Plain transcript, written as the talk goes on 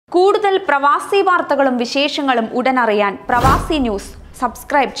കൂടുതൽ പ്രവാസി വാർത്തകളും വിശേഷങ്ങളും ഉടൻ അറിയാൻ പ്രവാസി ന്യൂസ്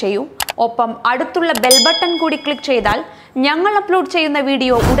സബ്സ്ക്രൈബ് ചെയ്യൂ. ഒപ്പം അടുത്തുള്ള ബെൽ ബട്ടൺ കൂടി ക്ലിക്ക് ചെയ്താൽ ഞങ്ങൾ അപ്ലോഡ് ചെയ്യുന്ന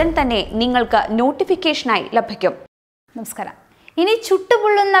വീഡിയോ ഉടൻ തന്നെ നിങ്ങൾക്ക് നോട്ടിഫിക്കേഷനായി ലഭിക്കും. നമസ്കാരം. ഇനി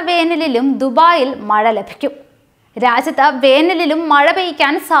ചുട്ടുപൊള്ളുന്ന വേനലിലും ദുബായിൽ മഴ ലഭിക്കും. രാജ്യത്ത് വേനലിലും മഴ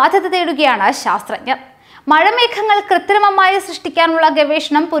പെയ്യാൻ സാധ്യത തേടുകയാണ് ശാസ്ത്രജ്ഞർ. മഴമേഘങ്ങൾ കൃത്രിമമായി സൃഷ്ടിക്കാനുള്ള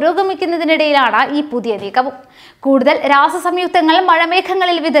ഗവേഷണം പുരോഗമിക്കുന്നതിനിടയിലാണ് ഈ പുതിയ നീക്കവും. കൂടുതൽ രാസസംയുക്തങ്ങൾ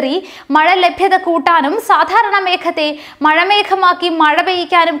മഴമേഘങ്ങളിൽ വിതറി മഴ ലഭ്യത കൂട്ടാനും സാധാരണ മേഘത്തെ മഴമേഘമാക്കി മഴ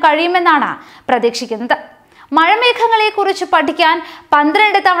പെയ്യിക്കാനും കഴിയുമെന്നാണ് പ്രതീക്ഷിക്കുന്നത്. മഴമേഘങ്ങളെക്കുറിച്ച് പഠിക്കാൻ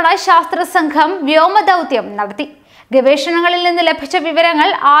 12 തവണ ശാസ്ത്ര സംഘം വ്യോമദൗത്യം നടത്തി. ഗവേഷണങ്ങളിൽ നിന്ന് ലഭിച്ച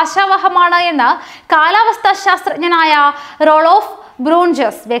വിവരങ്ങൾ ആശാവഹമാണ് എന്ന് കാലാവസ്ഥാ ശാസ്ത്രജ്ഞനായ റോളോഫ്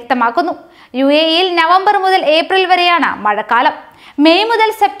ബ്രൂൺജസ് വ്യക്തമാക്കുന്നു. UAE-യിൽ നവംബർ മുതൽ ഏപ്രിൽ വരെയാണ് മഴക്കാലം. മെയ് മുതൽ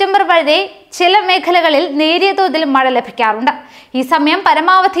സെപ്റ്റംബർ വരെ ചില മേഖലകളിൽ നേരിയ തോതിൽ മഴ ലഭിക്കാറുണ്ട്. ഈ സമയം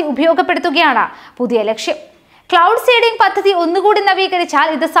പരമാവധി ഉപയോഗപ്പെടുത്തുകയാണ് പുതിയ ലക്ഷ്യം. ക്ലൗഡ് സീഡിംഗ് പദ്ധതി ഒന്നുകൂടി നവീകരിച്ചാൽ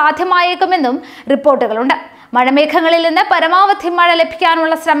ഇത് സാധ്യമായേക്കുമെന്നും റിപ്പോർട്ടുകളുണ്ട്. മഴമേഘങ്ങളിൽ നിന്ന് പരമാവധി മഴ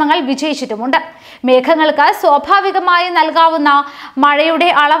ലഭിക്കാനുള്ള ശ്രമങ്ങൾ വിജയിച്ചിട്ടുമുണ്ട്. മേഘങ്ങൾക്ക് സ്വാഭാവികമായി നൽകാവുന്ന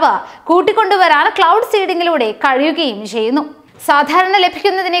മഴയുടെ അളവ് കൂട്ടിക്കൊണ്ടുവരാൻ ക്ലൗഡ് സീഡിംഗിലൂടെ കഴിയുകയും ചെയ്യുന്നു. സാധാരണ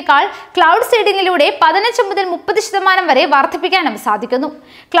ലഭിക്കുന്നതിനേക്കാൾ ക്ലൗഡ് സീഡിംഗിലൂടെ 15 മുതൽ 30% വരെ വർദ്ധിപ്പിക്കാനും സാധിക്കുന്നു.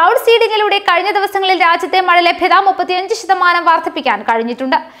 ക്ലൗഡ് സീഡിംഗിലൂടെ കഴിഞ്ഞ ദിവസങ്ങളിൽ രാജ്യത്തെ മഴ ലഭ്യത 35% വർദ്ധിപ്പിക്കാൻ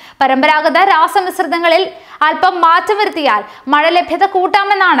കഴിഞ്ഞിട്ടുണ്ട്. പരമ്പരാഗത രാസമിശ്രിതങ്ങളിൽ അല്പം മാറ്റം വരുത്തിയാൽ മഴ ലഭ്യത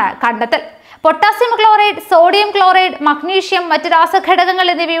കൂട്ടാമെന്നാണ് കണ്ടെത്തൽ. Potassium chloride, sodium chloride, magnesium, മറ്റ് രാസഘടകങ്ങൾ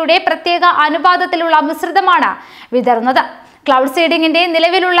എന്നിവയുടെ പ്രത്യേക അനുപാതത്തിലുള്ള മിശ്രിതമാണ് വിതറുന്നത്. ക്ലൗഡ് സീഡിംഗിന്റെ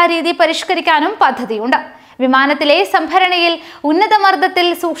നിലവിലുള്ള രീതി പരിഷ്കരിക്കാനും പദ്ധതിയുണ്ട്. വിമാനത്തിലെ സംഭരണിയിൽ ഉന്നത മർദ്ദത്തിൽ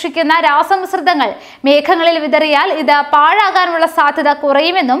സൂക്ഷിക്കുന്ന രാസമിശ്രിതങ്ങൾ മേഘങ്ങളിൽ വിതറിയാൽ ഇത് പാഴാകാനുള്ള സാധ്യത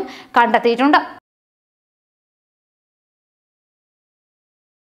കുറയുമെന്നും കണ്ടെത്തിയിട്ടുണ്ട്.